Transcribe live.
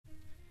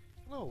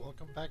So,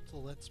 welcome back to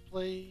Let's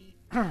Play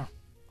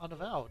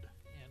Unavowed,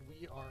 and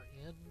we are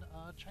in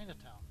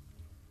Chinatown.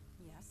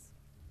 Yes.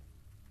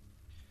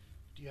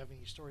 Do you have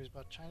any stories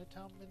about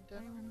Chinatown, I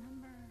Minden?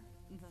 remember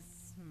the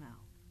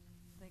smell.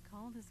 They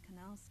called this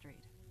Canal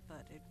Street,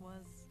 but it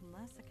was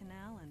less a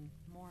canal and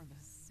more of a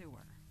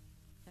sewer.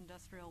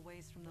 Industrial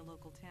waste from the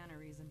local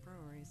tanneries and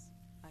breweries.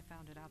 I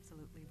found it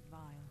absolutely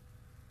vile.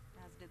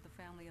 As did the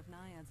family of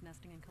naiads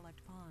nesting in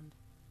Collect Pond.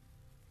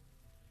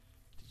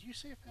 Did you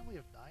say a family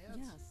of naiads?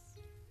 Yes.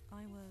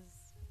 I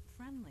was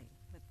friendly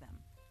with them.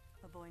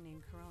 A boy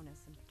named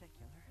Coronis in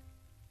particular.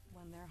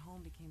 When their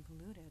home became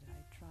polluted,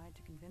 I tried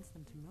to convince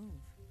them to move.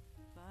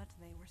 But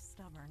they were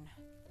stubborn.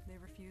 They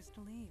refused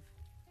to leave.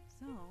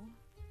 So,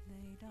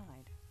 they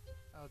died.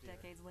 Oh dear.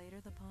 Decades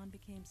later, the pond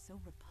became so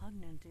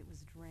repugnant it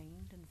was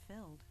drained and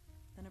filled.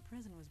 Then a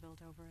prison was built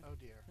over it. Oh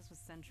dear. This was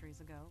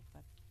centuries ago,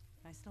 but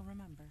I still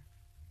remember.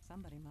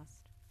 Somebody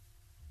must.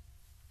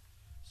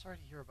 Sorry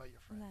to hear about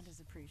your friends. That is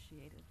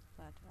appreciated,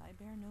 but I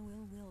bear no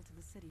ill will to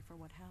the city for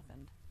what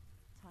happened.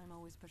 Time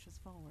always pushes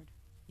forward.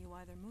 You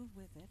either move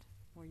with it,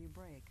 or you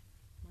break.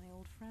 My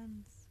old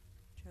friends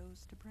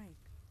chose to break.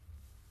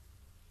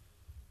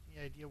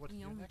 Any idea what to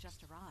We do only next?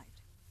 just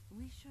arrived.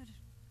 We should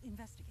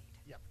investigate.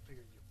 Yep,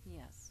 figured you.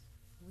 Yes,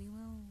 we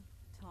will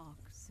talk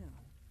soon,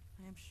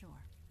 I am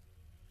sure.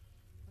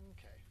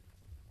 Okay.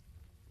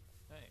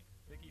 Hey,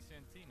 Vicky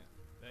Santina,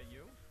 that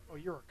you? Oh,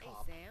 you're a Hey,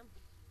 cop. Sam.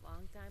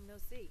 Long time no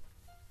see.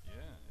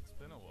 Yeah, it's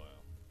been a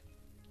while.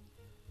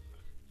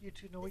 You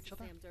two know This each is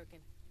other? Sam Durkin.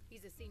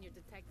 He's a senior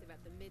detective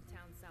at the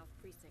Midtown South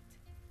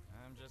Precinct.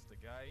 I'm just a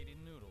guy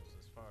eating noodles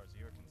as far as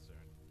you're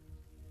concerned.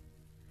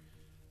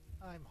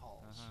 I'm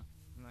Halls. Uh-huh.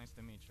 Nice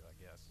to meet you, I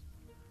guess.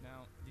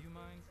 Now, do you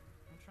mind?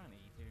 I'm trying to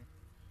eat here.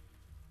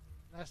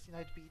 Nasty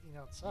night to be eating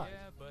outside.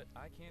 Yeah, but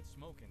I can't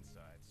smoke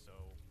inside, so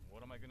what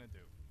am I gonna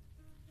do?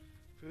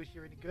 Food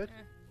here any good?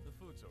 The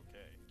food's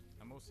okay.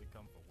 I mostly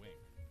come for Wing.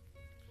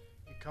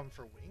 You come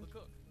for wing? The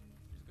cook.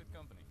 She's good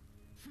company.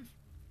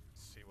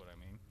 See what I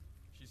mean?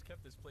 She's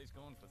kept this place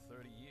going for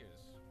 30 years.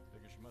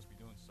 Figure she must be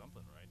doing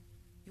something right.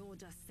 You're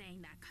just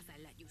saying that 'cause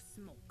I let you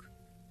smoke.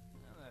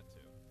 That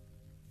too.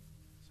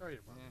 Sorry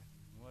to bother.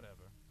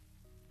 Whatever.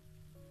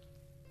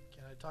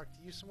 Can I talk to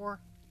you some more?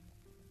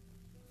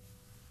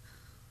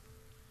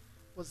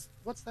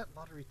 What's that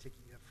lottery ticket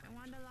you have I framed?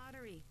 won the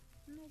lottery.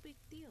 No big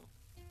deal.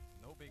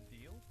 No big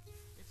deal.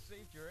 It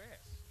saved your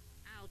ass.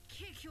 I'll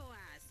kick your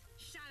ass.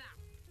 Shut up.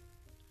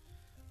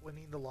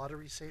 Winning the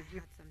lottery I saved you?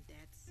 had some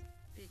debts.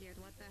 Figured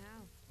what the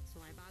hell. So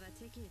I bought a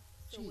ticket.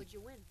 So Gee. what'd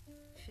you win?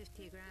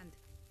 50 grand.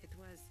 It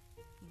was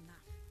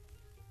enough.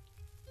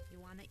 You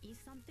wanna eat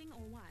something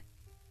or what?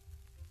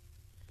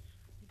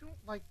 You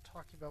don't like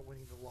talking about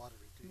winning the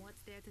lottery, do you?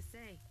 What's there to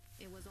say?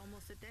 It was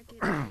almost a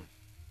decade ago.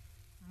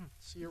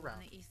 See you around.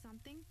 Wanna eat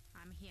something?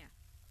 I'm here.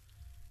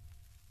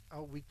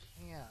 Oh, we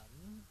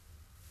can.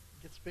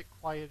 It gets a bit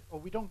quiet. Oh,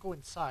 we don't go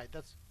inside.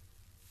 That's...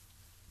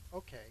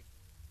 Okay.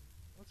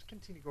 Let's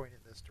continue going in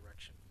this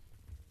direction.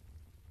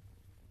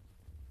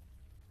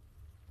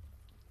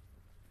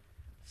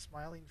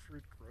 Smiling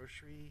Fruit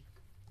Grocery.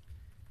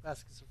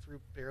 Baskets of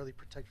fruit barely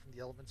protected from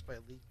the elements by a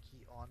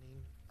leaky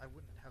awning. I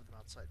wouldn't have them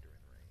outside during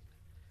the rain.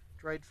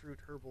 Dried fruit,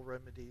 herbal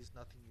remedies,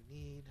 nothing you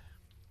need.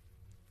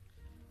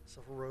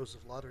 Several rows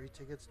of lottery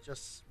tickets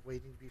just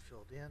waiting to be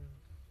filled in.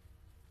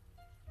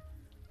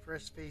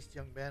 Fresh-faced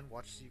young man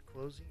watches you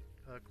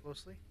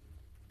closely.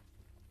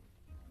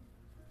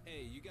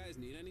 Hey, you guys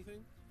need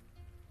anything?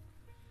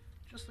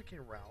 Just looking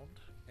around.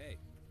 Hey,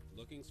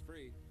 looking's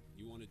free.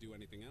 You want to do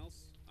anything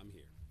else? I'm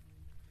here.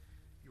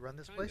 You run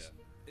this Kinda. place?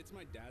 It's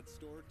my dad's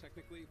store,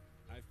 technically.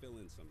 I fill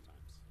in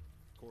sometimes.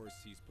 Of course,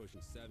 he's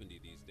pushing 70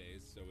 these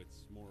days, so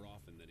it's more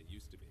often than it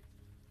used to be.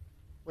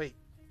 Wait,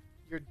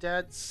 your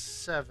dad's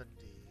 70.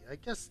 I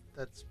guess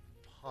that's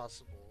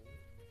possible.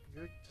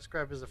 You're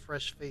described as a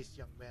fresh-faced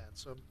young man,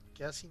 so I'm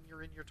guessing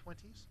you're in your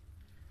 20s?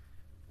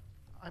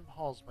 I'm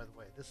Halls, by the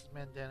way. This is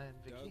Mandana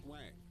and Vicky. Doug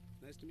Wang.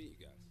 Nice to meet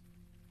you guys.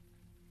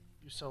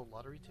 You sell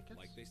lottery tickets?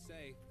 Like they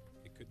say,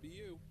 it could be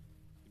you.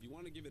 If you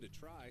want to give it a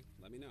try,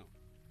 let me know.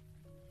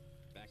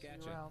 Back See at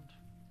you you. around.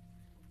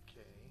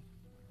 Okay.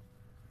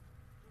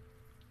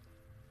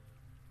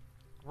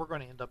 We're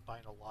going to end up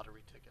buying a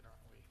lottery ticket,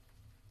 aren't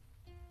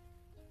we?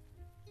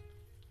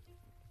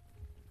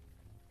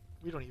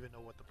 We don't even know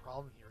what the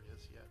problem here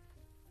is yet.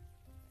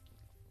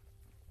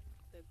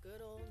 The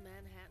good old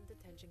Manhattan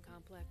Detention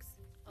Complex.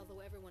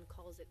 Although everyone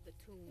calls it the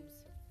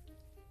Tombs.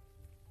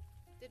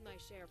 Did my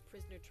share of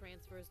prisoner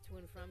transfers to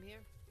and from here,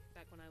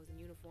 back when I was in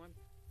uniform.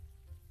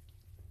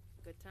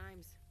 Good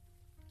times.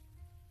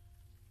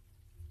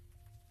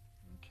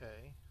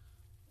 Okay.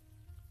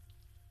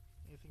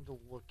 Anything to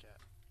look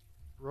at?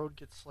 Road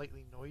gets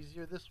slightly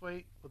noisier this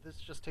way. Will this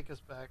just take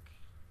us back?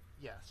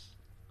 Yes.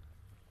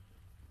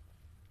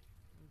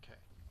 Okay.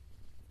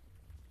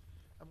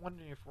 I'm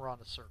wondering if we're on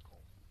a circle.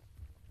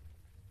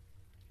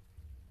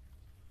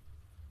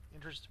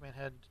 Entrance to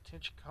Manhattan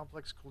Detention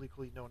Complex,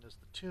 colloquially known as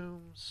the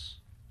Tombs.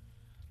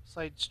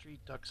 Side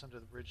street ducks under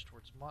the bridge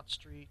towards Mott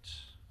Street.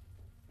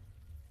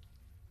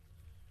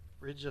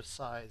 Bridge of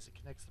Sighs. It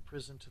connects the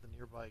prison to the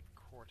nearby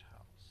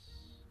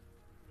courthouse.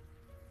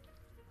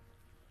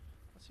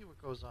 Let's see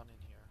what goes on in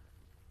here.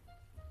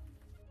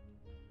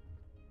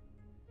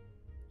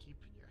 Keep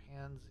your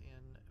hands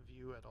in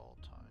view at all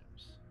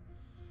times.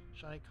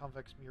 Shiny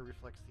convex mirror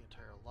reflects the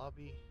entire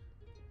lobby.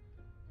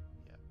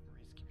 Yeah,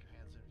 Maurice, keep your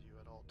hands in view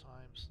at all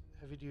times.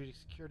 Heavy duty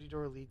security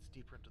door leads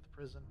deeper into the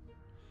prison.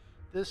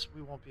 This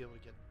we won't be able to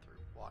get through.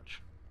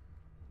 Watch.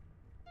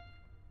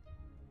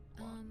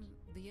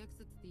 The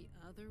exit's the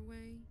other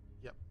way?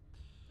 Yep.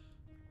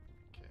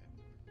 Okay.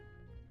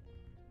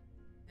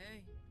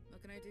 Hey,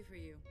 what can I do for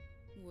you?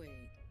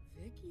 Wait,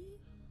 Vicky?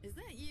 Is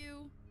that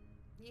you?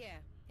 Yeah.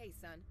 Hey,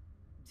 son.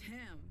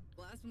 Damn,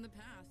 blast from the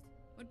past.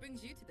 What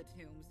brings you to the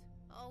tombs?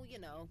 Oh, you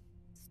know,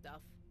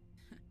 stuff.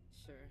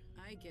 Sure,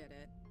 I get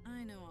it.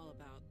 I know all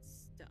about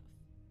stuff.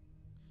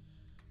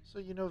 So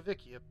you know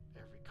Vicky.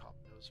 Every cop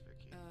knows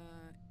Vicky.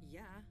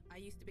 Yeah, I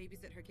used to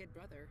babysit her kid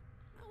brother.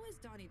 How is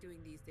Donnie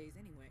doing these days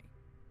anyway?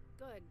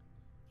 Good.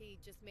 He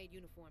just made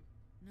uniform.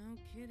 No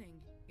kidding.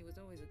 He was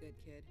always a good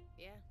kid.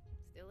 Yeah,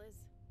 still is.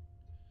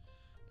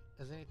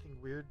 Has anything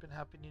weird been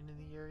happening in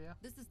the area?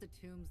 This is the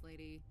tombs,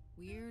 lady.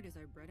 Weird is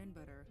our bread and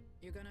butter.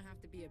 You're gonna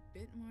have to be a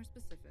bit more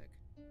specific.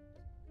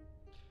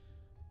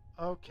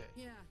 Okay.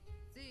 Yeah,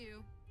 see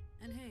you.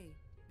 And hey,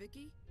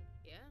 Vicky?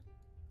 Yeah?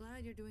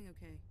 Glad you're doing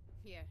okay.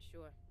 Yeah,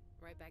 sure.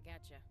 Right back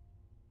at ya.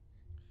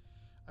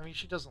 I mean,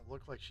 she doesn't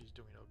look like she's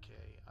doing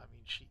okay. I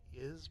mean, she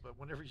is, but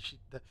whenever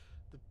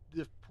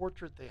the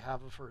portrait they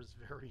have of her is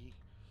very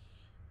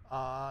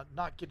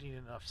not getting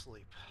enough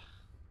sleep.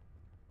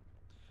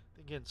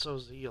 Again,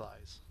 so's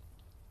Eli's.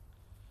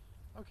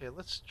 Okay,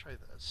 let's try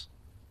this.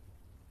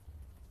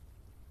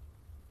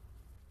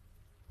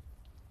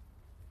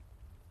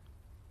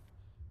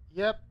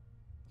 Yep,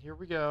 here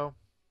we go.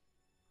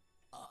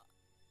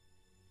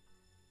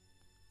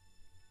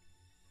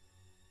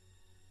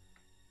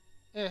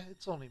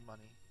 It's only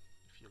money.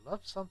 If you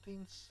love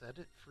something, set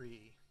it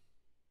free.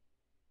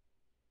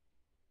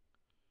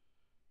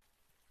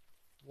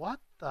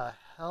 What the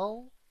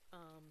hell?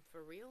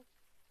 For real?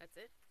 That's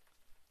it?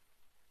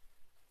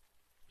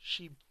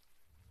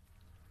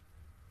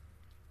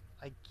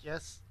 I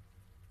guess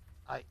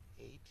I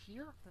ate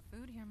here? The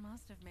food here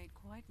must have made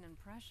quite an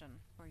impression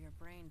for your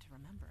brain to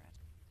remember it.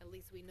 At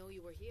least we know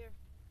you were here,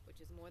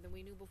 which is more than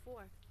we knew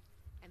before.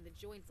 And the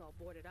joint's all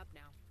boarded up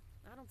now.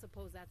 I don't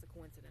suppose that's a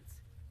coincidence.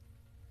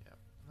 Yep.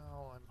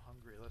 No, I'm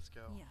hungry. Let's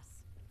go.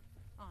 Yes.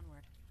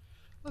 Onward.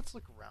 Let's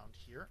look around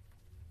here.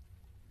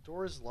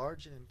 Door is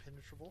large and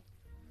impenetrable.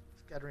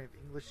 Scattering of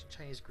English and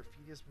Chinese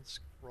graffiti has been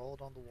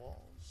scrawled on the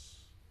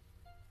walls.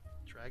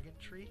 Dragon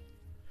tree.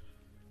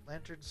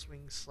 Lantern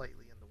swings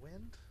slightly in the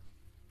wind.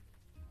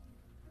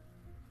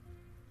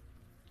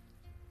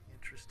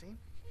 Interesting.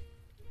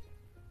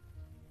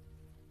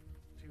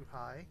 Too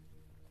high.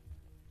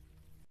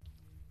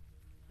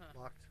 Huh.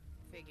 Locked.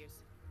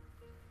 Figures.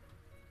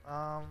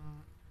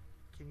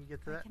 Can you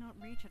get to I that? cannot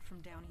reach it from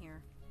down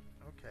here.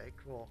 Okay,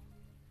 cool.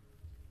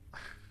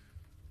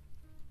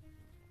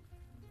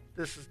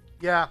 This is,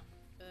 yeah.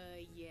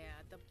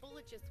 Yeah, the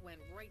bullet just went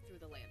right through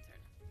the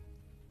lantern.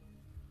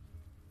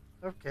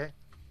 Okay.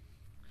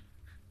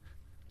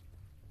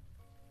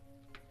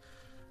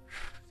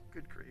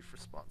 Good grief,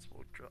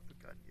 responsible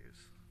gun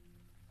use.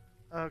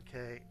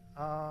 Okay,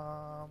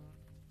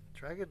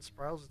 dragon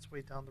spirals its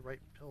way down the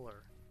right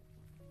pillar.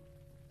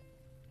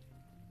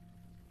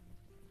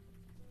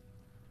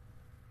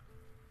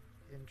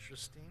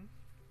 Interesting.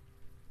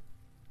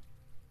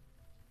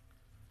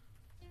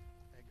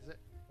 Exit.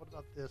 What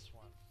about this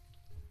one?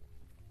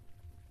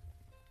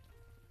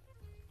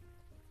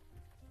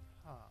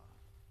 Huh.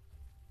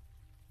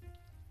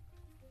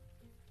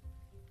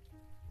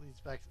 Leads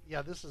back.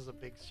 Yeah, this is a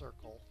big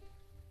circle.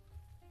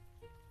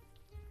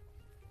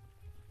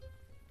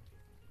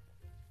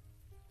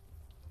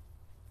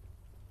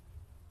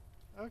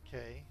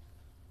 Okay.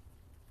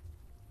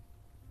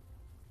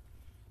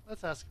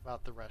 Let's ask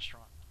about the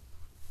restaurant.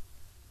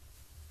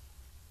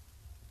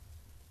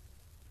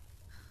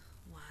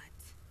 What?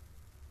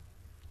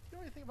 Do you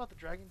know anything about the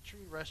Dragon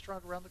Tree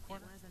restaurant around the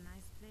corner? It was a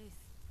nice place.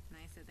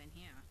 Nicer than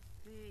here.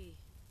 They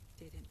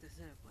didn't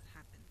deserve what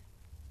happened.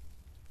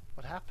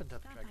 What happened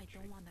at the Stuff Dragon I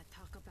Tree? don't want to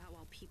talk about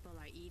while people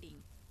are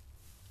eating.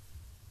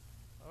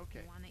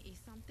 Okay. You want to eat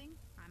something?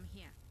 I'm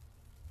here.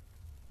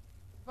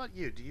 What about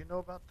you? Do you know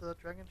about the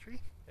Dragon Tree?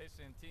 Hey,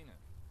 Santina.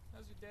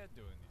 How's your dad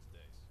doing these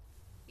days?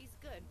 He's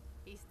good.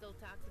 He still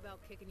talks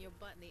about kicking your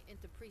butt in the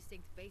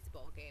inter-precinct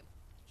baseball game.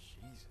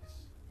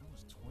 Jesus, that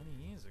was 20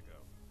 years ago.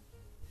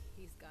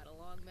 He's got a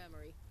long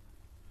memory.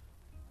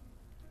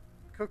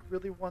 Cook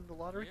really won the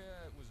lottery?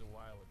 Yeah, it was a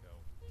while ago.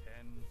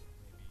 10,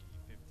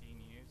 maybe 15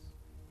 years.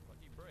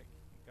 Lucky break.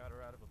 It got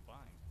her out of a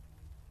bind.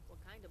 What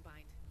kind of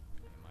bind?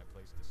 Ain't my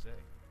place to say.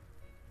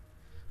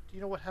 Do you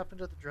know what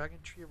happened at the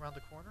Dragon Tree around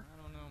the corner? I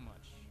don't know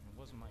much. It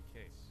wasn't my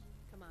case.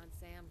 Come on,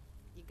 Sam.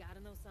 You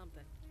gotta know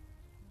something.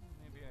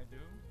 Maybe I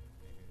do,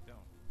 maybe I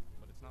don't.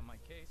 But it's not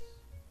my case,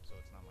 so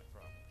it's not my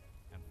problem.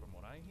 And from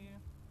what I hear,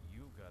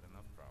 you got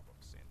enough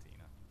problems,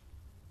 Santina.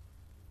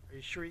 Are Are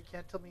you sure you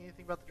can't tell me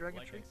anything about the dragon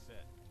Like tree? I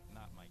said,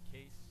 not my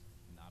case,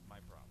 not my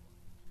problem.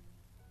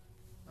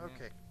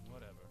 Okay.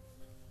 Whatever.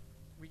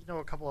 We know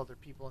a couple other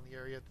people in the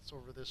area that's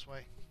over this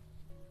way.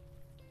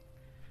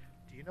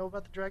 Do you know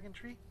about the dragon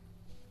tree?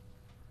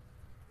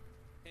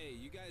 Hey,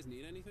 you guys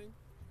need anything?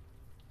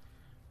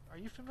 Are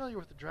you familiar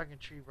with the Dragon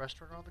Tree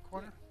restaurant around the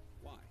corner?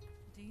 Yeah. Why?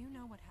 Do you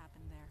know what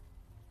happened there?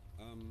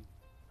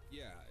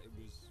 Yeah, it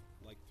was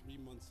like 3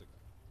 months ago.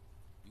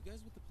 You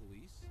guys with the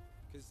police?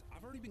 Because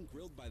I've already been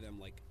grilled by them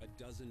like a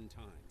dozen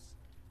times.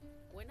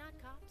 We're not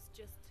cops,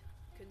 just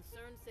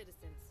concerned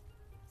citizens.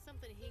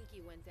 Something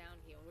hinky went down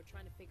here, and we're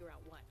trying to figure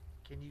out what.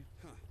 Can you...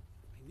 Huh.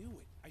 I knew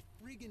it. I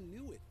friggin'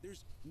 knew it.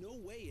 There's no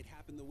way it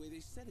happened the way they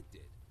said it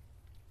did.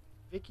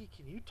 Vicky,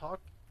 can you talk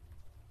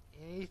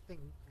anything...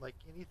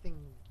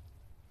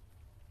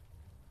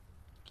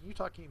 Can you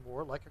talk any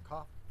more like a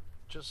cop?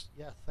 Just,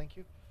 yeah, thank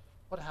you.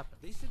 What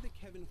happened? They said that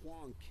Kevin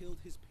Huang killed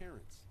his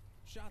parents.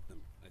 Shot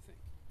them, I think.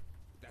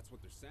 That's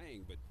what they're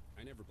saying, but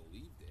I never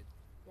believed it.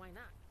 Why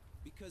not?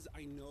 Because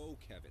I know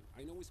Kevin.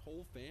 I know his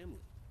whole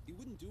family. He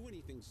wouldn't do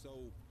anything,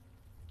 so...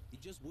 He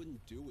just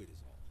wouldn't do it,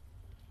 is all.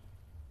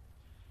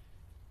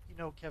 You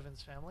know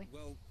Kevin's family?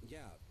 Well,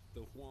 yeah.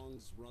 The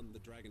Huangs run the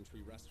Dragon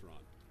Tree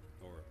restaurant.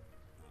 Or,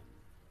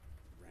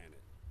 ran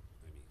it.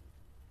 I mean,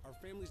 our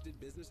families did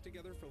business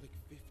together for like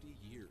 50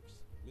 years.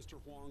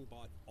 Mr. Huang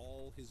bought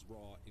all his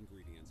raw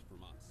ingredients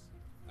from us.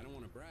 I don't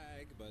want to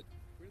brag, but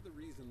we're the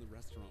reason the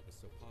restaurant was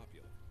so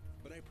popular.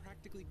 But I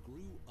practically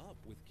grew up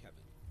with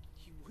Kevin.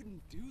 He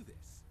wouldn't do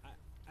this.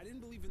 I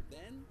didn't believe it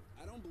then.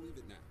 I don't believe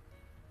it now.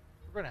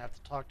 We're going to have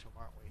to talk to him,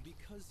 aren't we?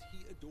 Because he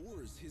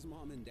adores his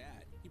mom and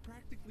dad. He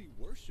practically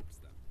worships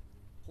them.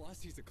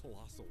 Plus, he's a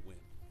colossal wimp.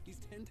 He's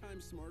 10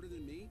 times smarter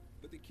than me,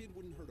 but the kid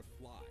wouldn't hurt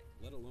a fly,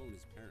 let alone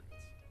his parents.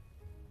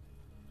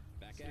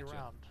 Back See at you ya.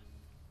 around.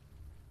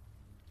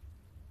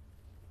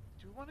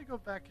 Do we want to go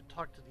back and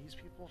talk to these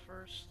people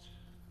first?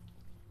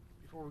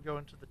 Before we go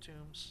into the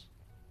tombs?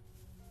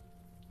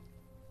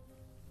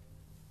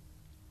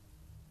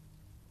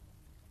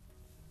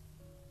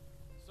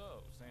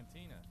 So,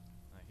 Santina,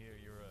 I hear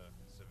you're a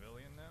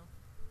civilian now?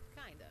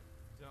 Kinda.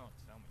 Don't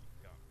tell me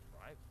you've gone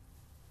private.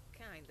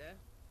 Kinda.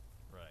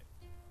 Right.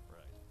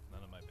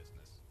 None of my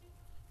business.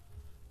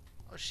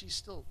 Oh, she's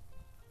still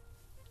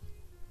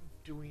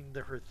doing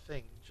her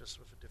thing, just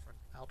with a different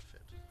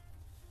outfit.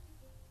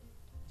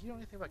 Do you know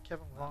anything about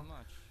Kevin Not Huang?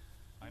 much.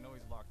 I know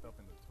he's locked up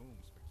in the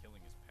tombs for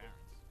killing his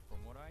parents.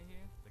 From what I hear,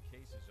 the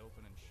case is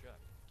open and shut.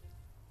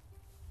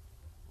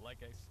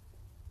 Like I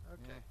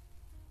Okay.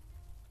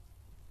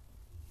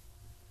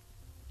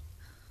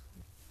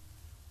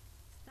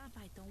 Stuff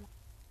I don't want.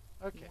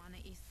 Okay. You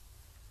wanna eat?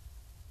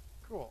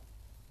 Cool.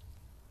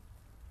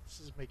 This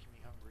is making me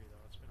hungry,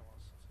 though. It's been a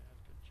while since I had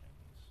good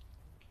Chinese.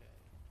 Okay.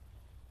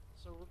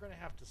 So we're going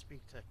to have to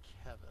speak to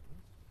Kevin.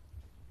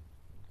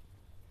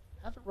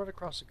 Haven't run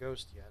across a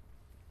ghost yet.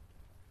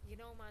 You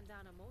know,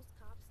 Mandana, most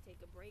cops take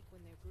a break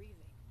when they're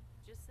grieving.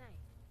 Just saying.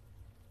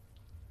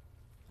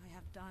 I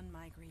have done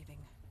my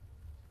grieving.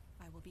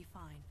 I will be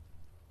fine.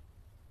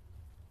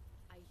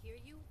 I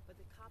hear you, but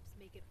the cops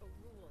make it a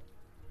rule,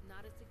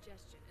 not a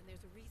suggestion, and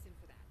there's a reason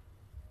for that.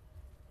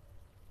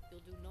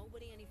 You'll do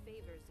nobody any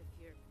favors if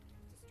you're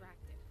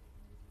distracted.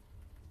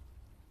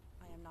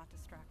 I am not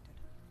distracted.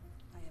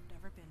 I have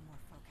never been more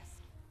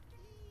focused.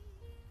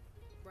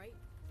 Right?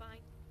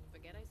 Fine.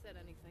 Forget I said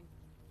anything.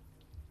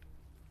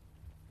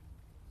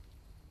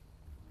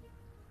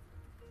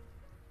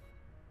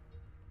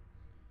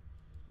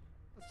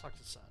 Let's talk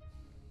to Sun.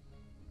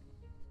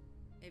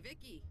 Hey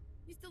Vicky,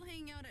 you still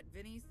hanging out at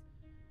Vinny's?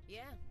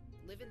 Yeah,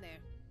 living there.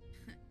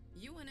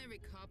 You and every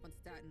cop on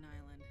Staten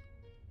Island.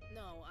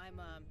 No, I'm,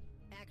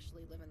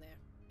 actually living there.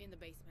 In the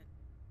basement.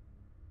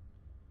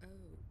 Oh.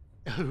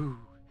 Oh.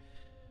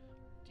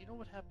 Do you know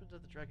what happened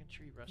to the Dragon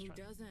Tree Who restaurant?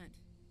 doesn't?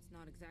 It's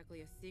not exactly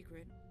a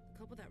secret. The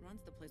couple that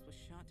runs the place was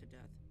shot to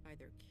death by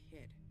their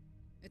kid.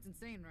 It's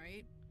insane,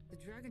 right? The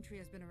Dragon Tree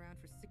has been around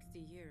for 60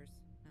 years.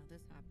 Now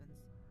this happens.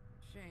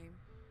 Shame.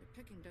 The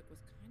Peking duck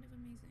was kind of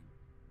amazing.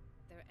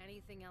 There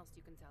anything else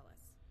you can tell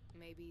us?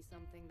 Maybe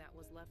something that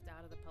was left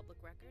out of the public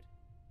record?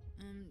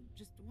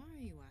 Just why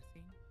are you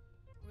asking?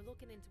 We're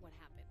looking into what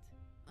happened.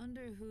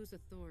 Under whose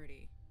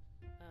authority?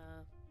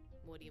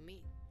 What do you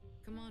mean?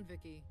 Come on,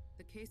 Vicky.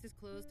 The case is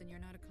closed and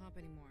you're not a cop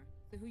anymore.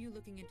 So who you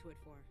looking into it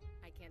for?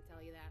 I can't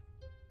tell you that.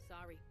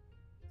 Sorry.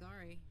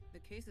 Sorry. The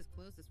case is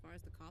closed as far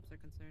as the cops are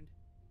concerned.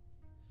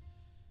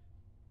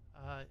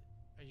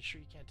 Are you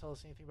sure you can't tell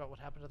us anything about what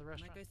happened to the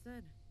restaurant? Like I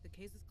said, the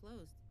case is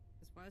closed.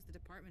 As far as the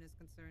department is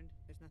concerned,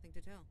 there's nothing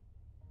to tell.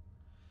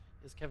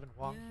 Is Kevin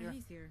Huang yeah, here?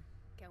 he's here.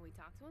 Can we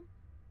talk to him?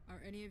 Are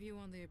any of you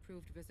on the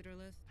approved visitor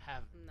list?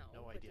 Have No,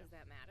 no but idea. does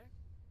that matter?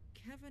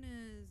 Kevin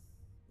is...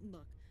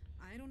 Look,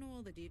 I don't know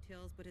all the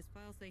details, but his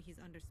files say he's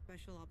under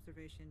special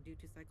observation due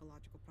to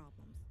psychological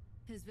problems.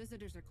 His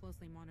visitors are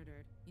closely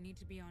monitored. You need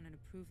to be on an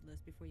approved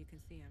list before you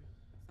can see him.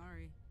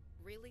 Sorry.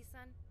 Really,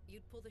 son?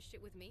 You'd pull this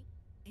shit with me?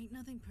 Ain't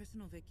nothing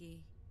personal, Vicky.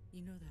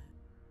 You know that.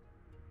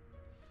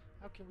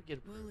 How can we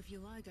get Well, if you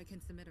like, I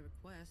can submit a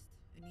request.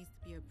 It needs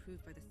to be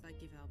approved by the Psych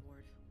Eval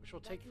board. Which will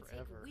That take can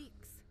forever. take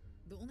weeks.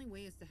 The only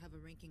way is to have a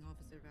ranking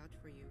officer vouch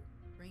for you.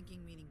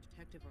 Ranking meaning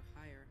detective or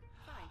higher.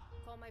 Fine.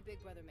 Call my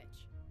big brother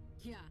Mitch.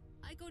 Yeah,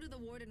 I go to the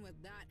warden with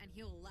that and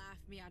he'll laugh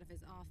me out of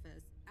his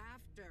office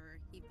after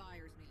he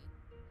fires me.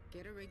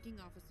 Get a ranking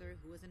officer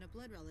who isn't a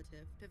blood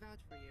relative to vouch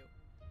for you.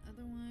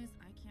 Otherwise,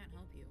 I can't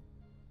help you.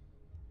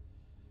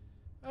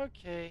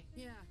 Okay,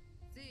 Yeah,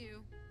 see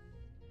you.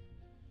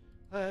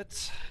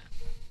 let's...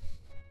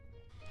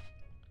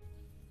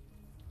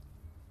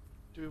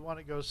 Do we want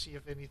to go see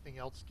if anything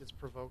else gets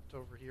provoked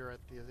over here at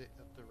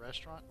the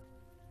restaurant?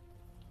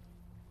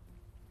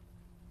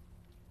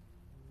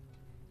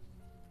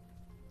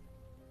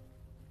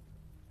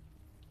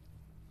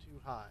 Too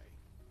high.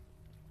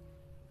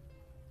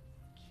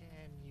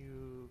 Can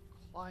you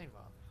climb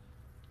up?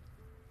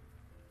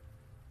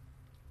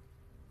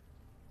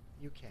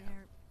 You can.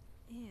 There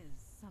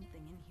is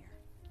something in here.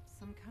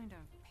 Some kind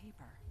of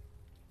paper.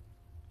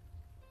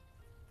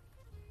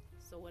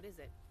 So what is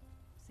it?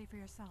 See for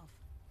yourself.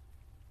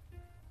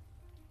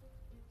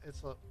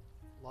 It's a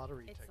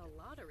lottery It's ticket. a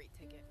lottery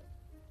ticket.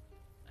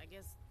 I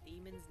guess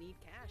demons need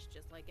cash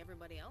just like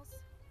everybody else.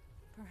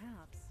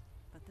 Perhaps,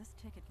 but this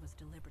ticket was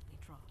deliberately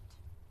dropped.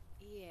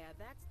 Yeah,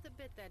 that's the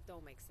bit that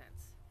don't make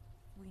sense.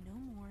 We know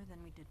more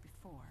than we did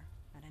before,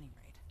 at any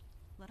rate.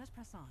 Let us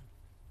press on.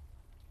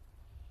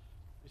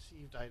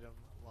 Received item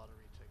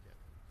lottery ticket.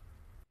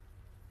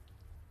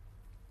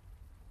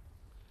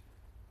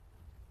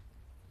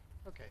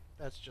 Okay,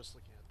 that's just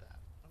looking at that.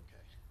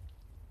 Okay.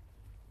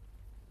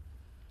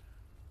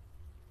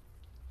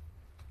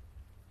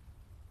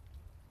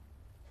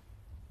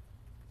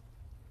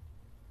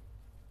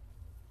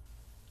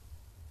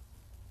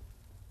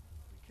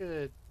 We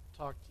could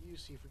talk to you,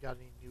 see if we got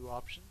any new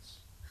options.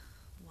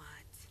 What?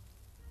 See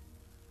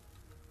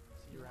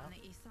You you around. wanna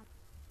eat some?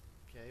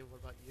 Okay, what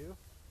about you?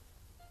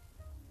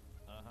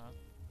 Uh-huh.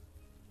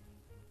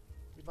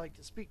 We'd like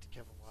to speak to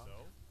Kevin Wong.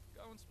 So,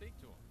 go and speak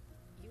to him.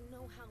 You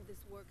know how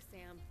this works,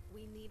 Sam.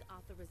 We need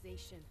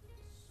authorization.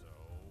 So,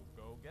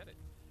 go get it.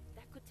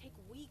 That could take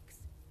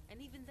weeks.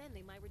 And even then,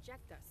 they might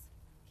reject us.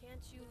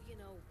 Can't you,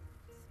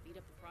 speed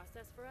up the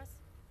process for us?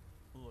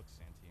 Look,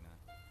 Santina,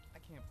 I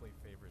can't play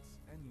favorites,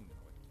 and you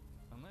know it.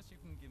 Unless you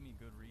can give me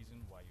good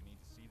reason why you need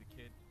to see the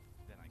kid,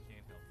 then I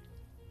can't help you.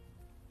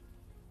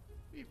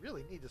 We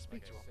really need to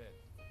speak Like to I him. said,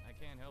 I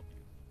can't help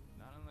you.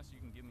 Not unless you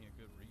can give me a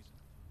good reason.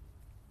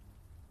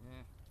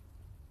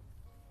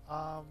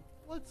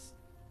 Let's...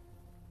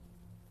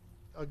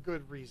 A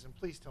good reason.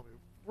 Please tell me.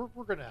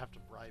 We're gonna have to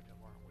bribe him,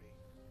 aren't we?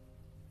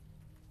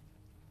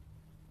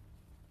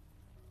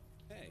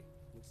 Hey,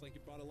 looks like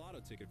you bought a lotto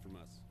ticket from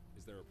us.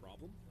 Is there a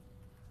problem?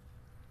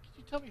 Could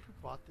you tell me who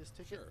bought this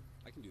ticket? Sure,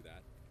 I can do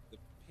that. The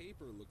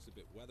paper looks a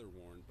bit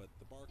weather-worn, but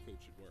the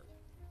barcode should work.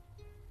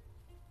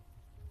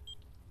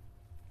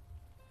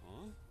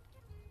 Huh?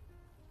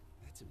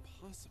 That's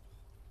impossible.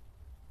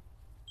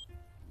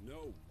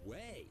 No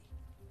way!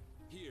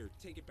 Here,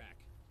 take it back.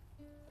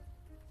 Is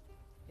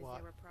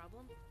What? there a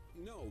problem?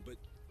 No, but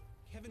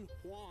Kevin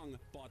Huang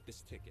bought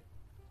this ticket.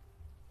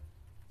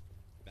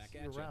 Back See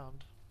at you ya.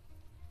 around.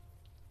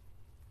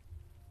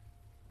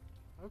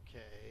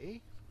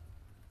 Okay.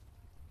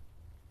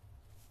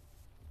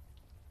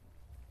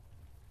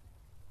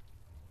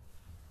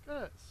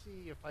 Gonna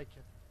see if I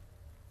can...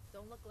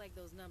 Don't look like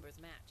those numbers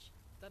match.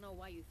 Don't know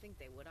why you think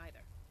they would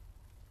either.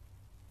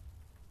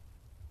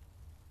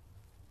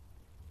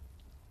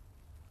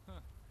 Huh.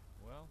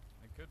 Well,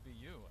 it could be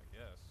you, I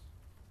guess.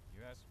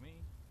 You ask me,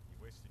 you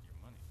wasted your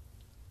money.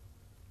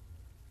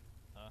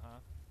 Uh-huh.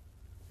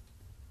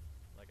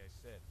 Like I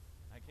said,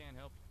 I can't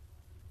help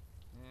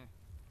you.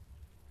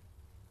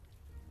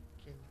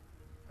 Can...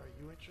 Are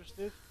you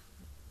interested?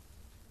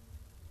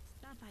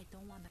 Stuff I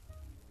don't wanna.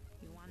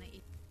 You wanna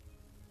eat?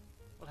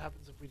 What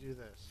happens if we do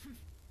this?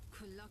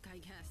 Good luck, I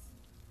guess.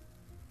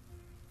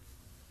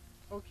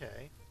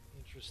 Okay.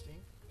 Interesting.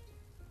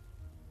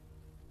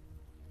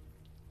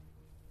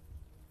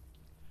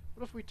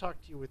 What if we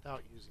talk to you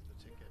without using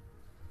the ticket?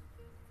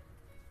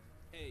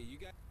 Hey, you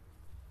got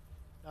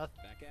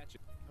Nothing. back at you.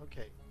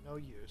 Okay, no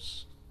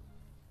use.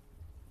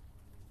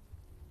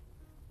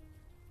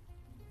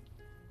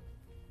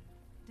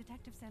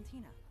 Detective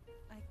Santina,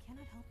 I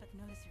cannot help but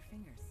notice your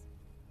fingers.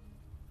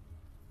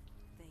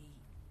 They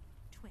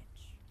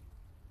twitch.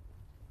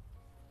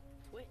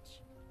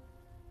 Twitch.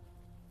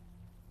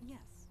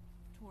 Yes,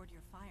 toward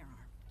your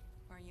firearm.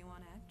 Are you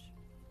on edge?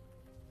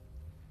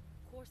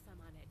 Of course I'm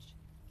on edge.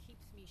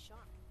 Keeps me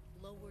sharp.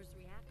 Lowers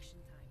reaction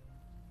time.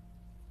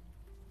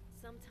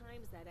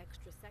 Sometimes that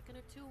extra second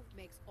or two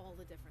makes all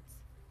the difference.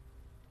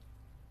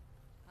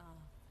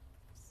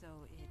 So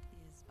it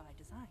is by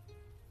design.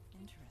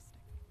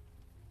 Interesting.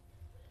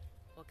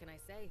 What can I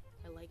say?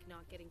 I like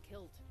not getting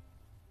killed.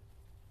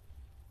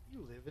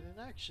 You live in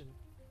an action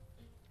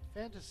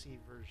fantasy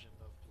version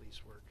of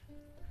police work.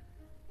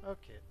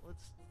 Okay,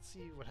 let's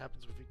see what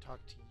happens if we talk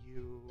to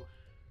you.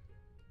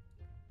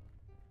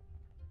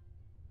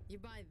 You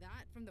buy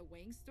that from the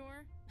wing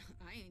store?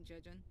 I ain't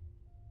judging.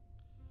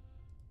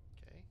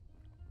 Okay.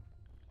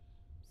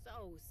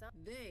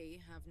 They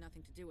have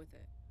nothing to do with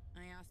it.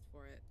 I asked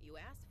for it. You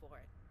asked for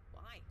it.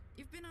 Why?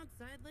 You've been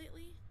outside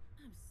lately?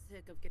 I'm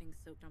sick of getting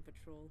soaked on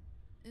patrol.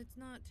 It's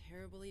not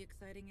terribly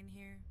exciting in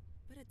here,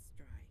 but it's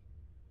dry.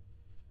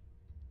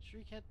 Sure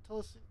you can't tell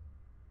us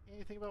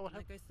anything about what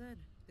Like happened? I said,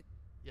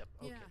 Yep,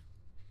 okay. yeah.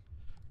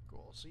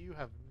 Cool. So you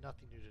have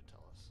nothing new to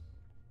tell us.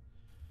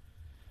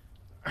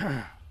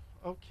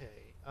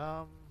 Okay.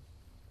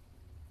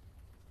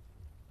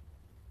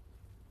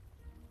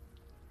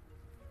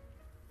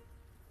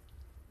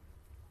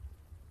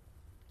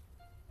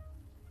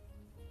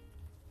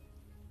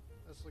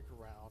 Let's look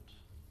around.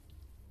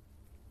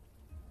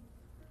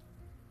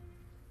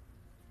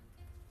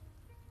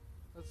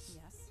 Let's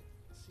Yes?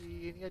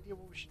 see. Any idea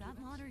what we should That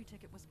do next? lottery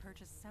ticket was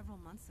purchased several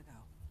months ago.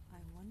 I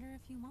wonder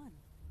if you won.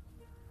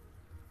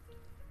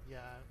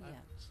 Yeah, I'm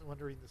Yeah. just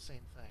wondering the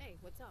same thing. Hey,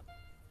 what's up?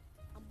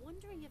 I'm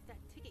wondering if that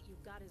ticket you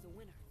got is a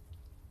winner.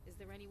 Is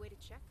there any way to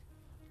check?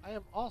 I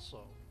am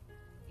also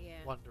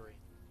Yeah. wondering.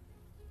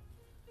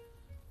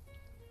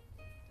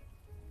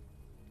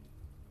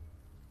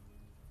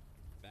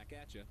 Back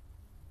at ya.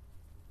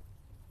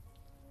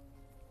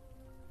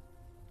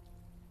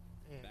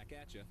 And Back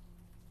at ya.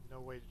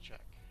 no way to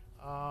check.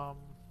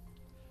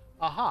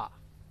 Aha.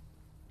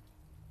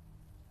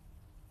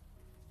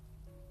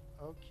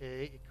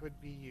 Okay, it could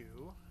be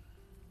you.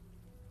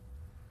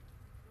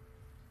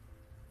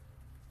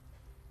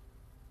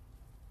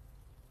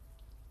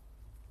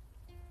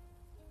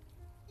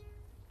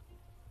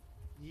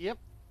 Yep.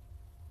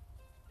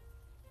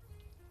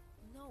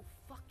 No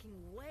fucking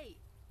way.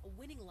 A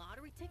winning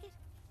lottery ticket?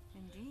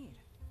 Indeed.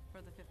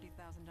 For the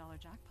 $50,000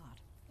 jackpot.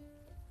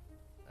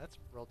 That's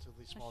a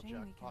relatively small a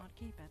shame we jackpot. cannot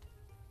keep it.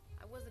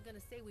 I wasn't gonna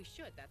say we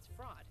should. That's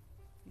fraud.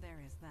 There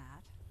is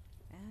that.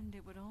 And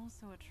it would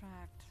also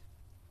attract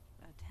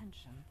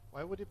attention.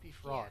 Why would it be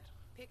fraud?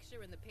 Yeah.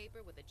 Picture in the paper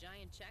with a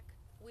giant check.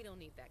 We don't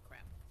need that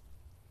crap.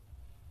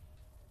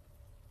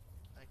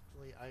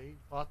 Actually, I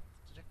bought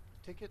the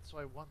ticket, so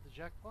I won the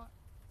jackpot.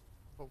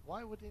 But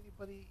why would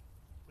anybody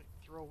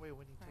throw away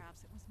winning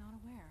Perhaps tickets? it was not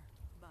aware,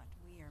 but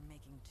we are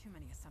making too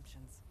many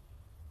assumptions.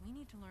 We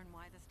need to learn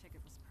why this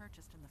ticket was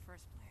purchased in the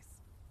first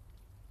place.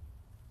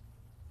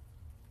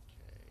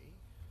 Okay.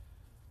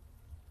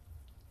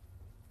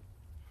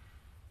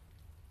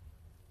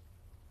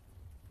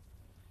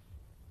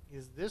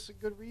 Is this a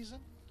good reason?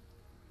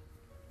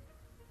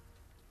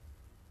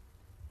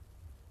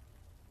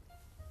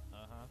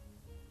 Uh-huh.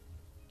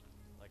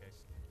 Like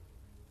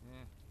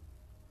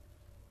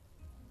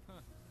Huh.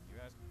 You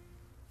guys...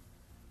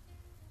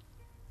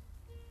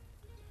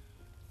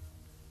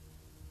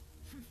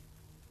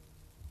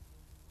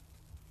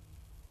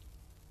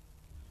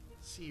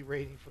 C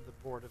rating from the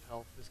Board of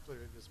Health is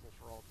clearly visible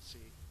for all to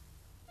see.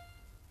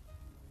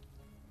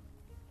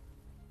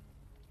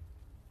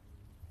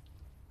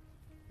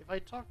 If I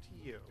talk to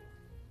you,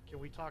 can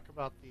we talk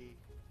about the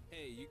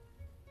Hey, you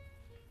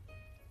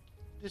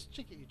this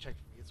ticket you checked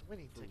for me? It's a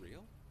winning for ticket.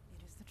 real?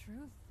 It is the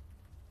truth.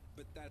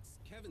 But that's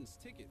Kevin's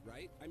ticket,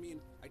 right? I mean,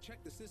 I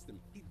checked the system.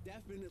 He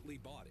definitely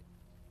bought it.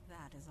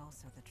 That is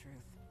also the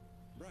truth.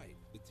 Right.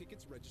 The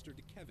ticket's registered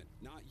to Kevin,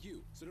 not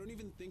you. So don't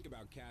even think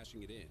about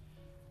cashing it in.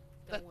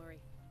 Don't worry.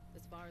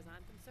 As far as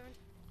I'm concerned,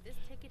 this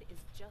ticket is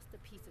just a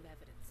piece of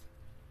evidence.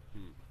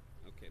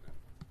 Okay then.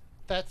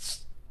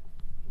 That's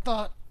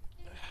not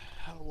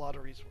how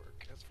lotteries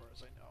work, as far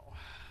as I know.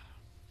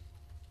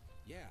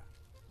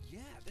 Yeah,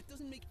 that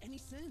doesn't make any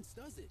sense,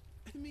 does it?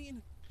 I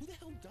mean, who the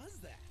hell does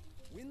that?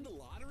 Win the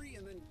lottery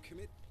and then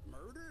commit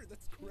murder?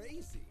 That's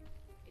crazy.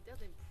 It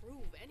doesn't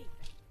prove anything.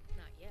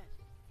 Not yet.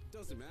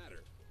 Doesn't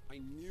matter. I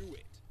knew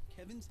it.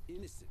 Kevin's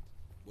innocent.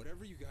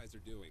 Whatever you guys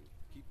are doing,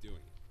 keep doing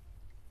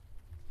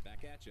it.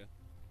 Back at ya.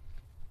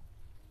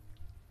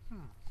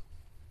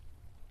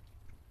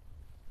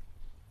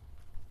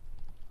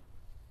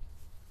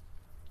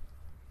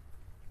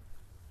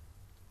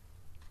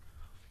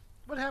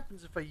 What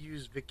happens if I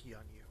use Vicky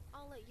on you?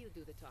 I'll let you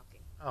do the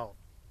talking. Oh,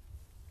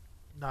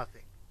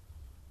 nothing.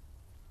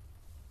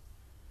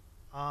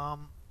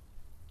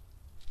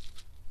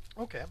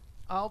 Okay,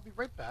 I'll be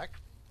right back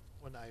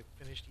when I've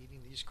finished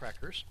eating these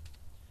crackers,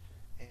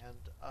 and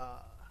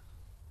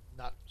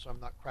not so I'm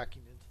not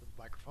cracking into the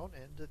microphone.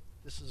 And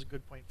this is a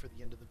good point for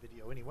the end of the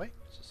video anyway.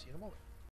 So see you in a moment.